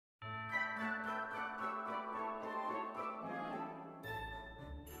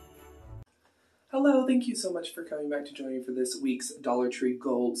Hello, thank you so much for coming back to join me for this week's Dollar Tree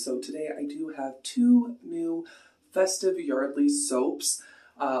Gold. So today I do have two new festive Yardley soaps.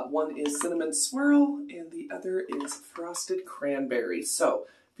 One is Cinnamon Swirl and the other is Frosted Cranberry. So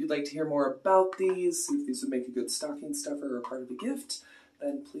if you'd like to hear more about these, see if these would make a good stocking stuffer or part of a gift,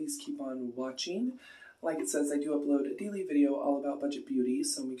 then please keep on watching. Like it says, I do upload a daily video all about budget beauty,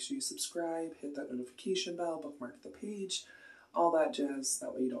 so make sure you subscribe, hit that notification bell, bookmark the page, all that jazz,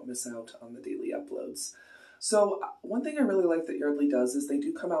 that way you don't miss out on the daily uploads. So one thing I really like that Yardley does is they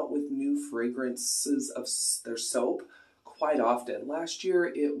do come out with new fragrances of their soap quite often. Last year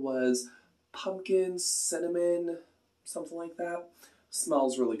it was pumpkin, cinnamon, something like that.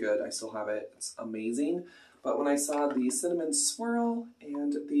 Smells really good. I still have it. It's amazing. But when I saw the Cinnamon Swirl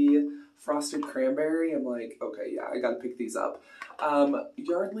and the Frosted Cranberry, I'm like, okay, yeah, I gotta pick these up.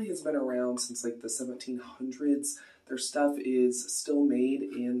 Yardley has been around since like the 1700s. Their stuff is still made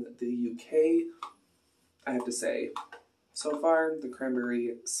in the UK. I have to say, so far, the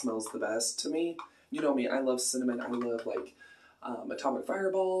cranberry smells the best to me. You know me, I love cinnamon. I love like atomic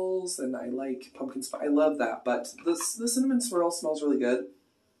fireballs, and I like pumpkin spice. I love that, but the Cinnamon Swirl smells really good.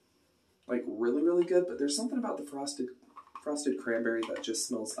 Like really, really good, but there's something about the frosted cranberry that just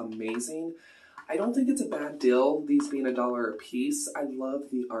smells amazing. I don't think it's a bad deal, these being $1 a piece. I love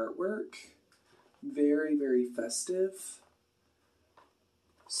the artwork. Very, very festive.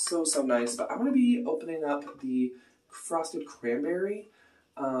 So, so nice. But I'm going to be opening up the Frosted Cranberry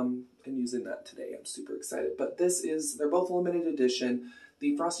and using that today. I'm super excited. But they're both limited edition.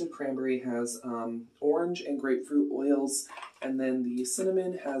 The Frosted Cranberry has orange and grapefruit oils, and then the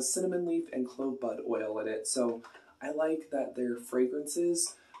cinnamon has cinnamon leaf and clove bud oil in it. So I like that their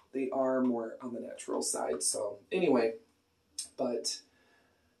fragrances, they are more on the natural side. So anyway, but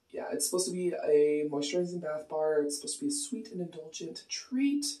yeah, it's supposed to be a moisturizing bath bar. It's supposed to be a sweet and indulgent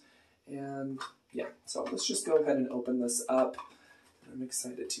treat. And yeah, so let's just go ahead and open this up. I'm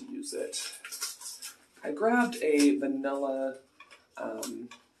excited to use it. I grabbed a vanilla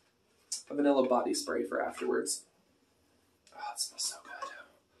body spray for afterwards. Oh, it smells so good.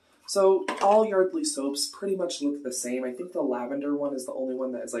 So all Yardley soaps pretty much look the same. I think the lavender one is the only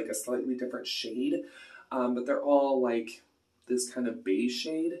one that is like a slightly different shade. But they're all like this kind of beige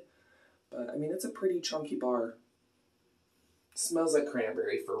shade. But I mean, it's a pretty chunky bar. Smells like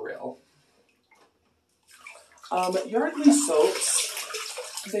cranberry for real. Yardley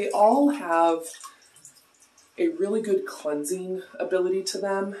soaps, they all have a really good cleansing ability to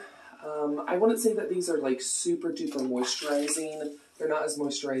them. I wouldn't say that these are like super duper moisturizing. They're not as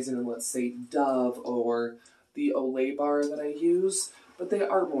moisturizing as, let's say, Dove or the Olay bar that I use, but they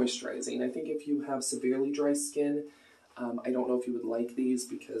are moisturizing. I think if you have severely dry skin, I don't know if you would like these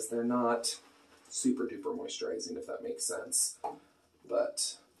because they're not super duper moisturizing, if that makes sense.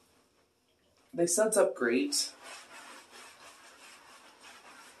 But they suds up great.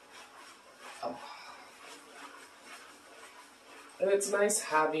 Oh. And it's nice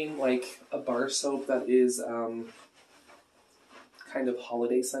having like a bar soap that is kind of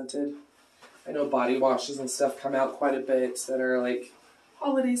holiday scented. I know body washes and stuff come out quite a bit that are like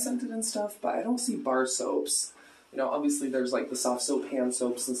holiday scented and stuff, but I don't see bar soaps. You know, obviously there's like the soft soap hand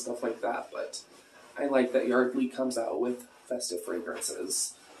soaps and stuff like that, but I like that Yardley comes out with festive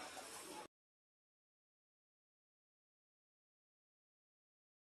fragrances.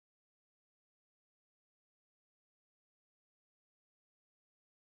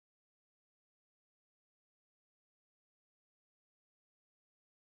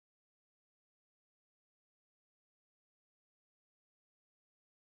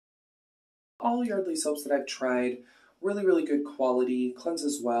 All Yardley soaps that I've tried, really, really good quality,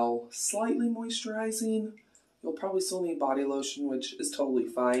 cleanses well, slightly moisturizing. You'll probably still need body lotion, which is totally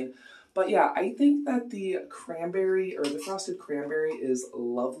fine. But yeah, I think that the cranberry, or the Frosted Cranberry, is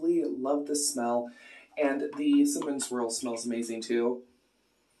lovely. Love the smell. And the Cinnamon Swirl smells amazing too.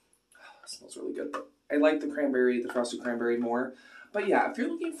 It smells really good. But I like the Frosted Cranberry more. But yeah, if you're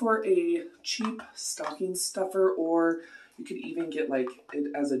looking for a cheap stocking stuffer, or you could even get like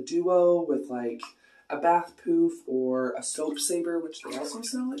it as a duo with like a bath poof or a soap saver, which they also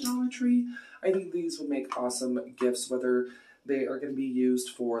sell at Dollar Tree. I think these would make awesome gifts, whether they are going to be used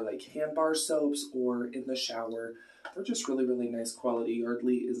for like hand bar soaps or in the shower. They're just really, really nice quality.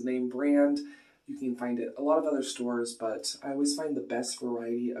 Yardley is name brand. You can find it at a lot of other stores, but I always find the best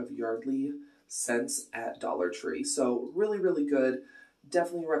variety of Yardley scents at Dollar Tree. So really, really good.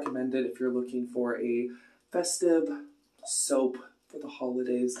 Definitely recommend it if you're looking for a festive soap for the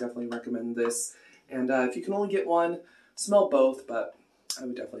holidays. Definitely recommend this. And if you can only get one, smell both, but I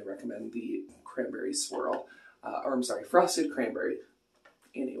would definitely recommend the cranberry swirl. Frosted cranberry.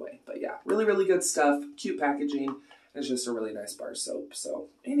 Anyway, but yeah, really, really good stuff. Cute packaging. It's just a really nice bar soap. So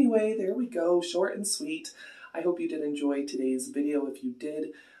anyway, there we go. Short and sweet. I hope you did enjoy today's video. If you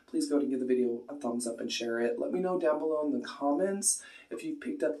did, please go and give the video a thumbs up and share it. Let me know down below in the comments if you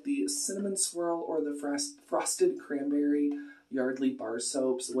picked up the cinnamon swirl or the frosted cranberry Yardley bar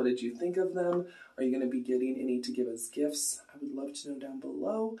soaps. What did you think of them? Are you going to be getting any to give as gifts? I would love to know down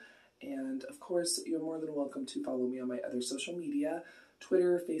below. And of course, you're more than welcome to follow me on my other social media,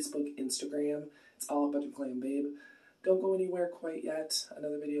 Twitter, Facebook, Instagram. It's all about your glam babe. Don't go anywhere quite yet.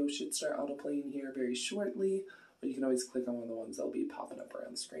 Another video should start autoplaying here very shortly, or you can always click on one of the ones that'll be popping up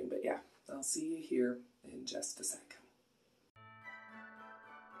around the screen. But yeah, I'll see you here in just a sec.